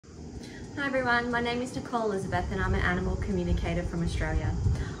Hi everyone, my name is Nicole and I'm an animal communicator from Australia.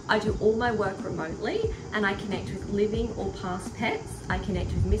 I do all my work remotely and I connect with living or past pets. I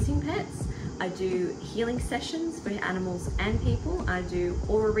connect with missing pets. I do healing sessions for animals and people. I do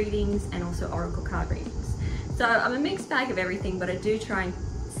aura readings and also oracle card readings. So I'm a mixed bag of everything, but I do try and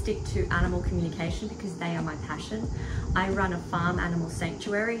stick to animal communication because they are my passion. I run a farm animal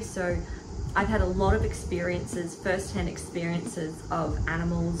sanctuary, so I've had a lot of experiences, first-hand experiences of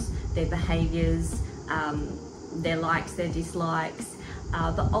animals, their behaviours, their likes, their dislikes,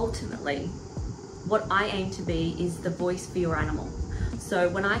 but ultimately what I aim to be is the voice for your animal. So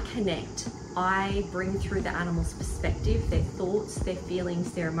when I connect, I bring through the animal's perspective, their thoughts, their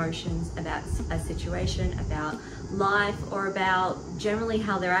feelings, their emotions about a situation, about life, or about generally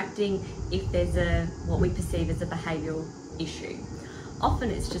how they're acting if there's what we perceive as a behavioural issue.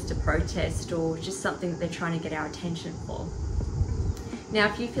 Often it's just a protest or just something that they're trying to get our attention for. Now,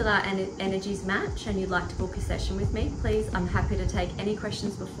 if you feel our energies match and you'd like to book a session with me, please, I'm happy to take any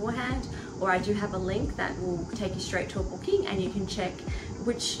questions beforehand, or I do have a link that will take you straight to a booking and you can check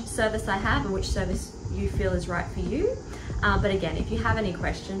which service I have and which service you feel is right for you. But again, if you have any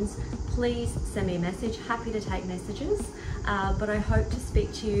questions, please send me a message. Happy to take messages, but I hope to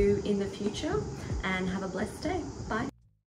speak to you in the future and have a blessed day. Bye.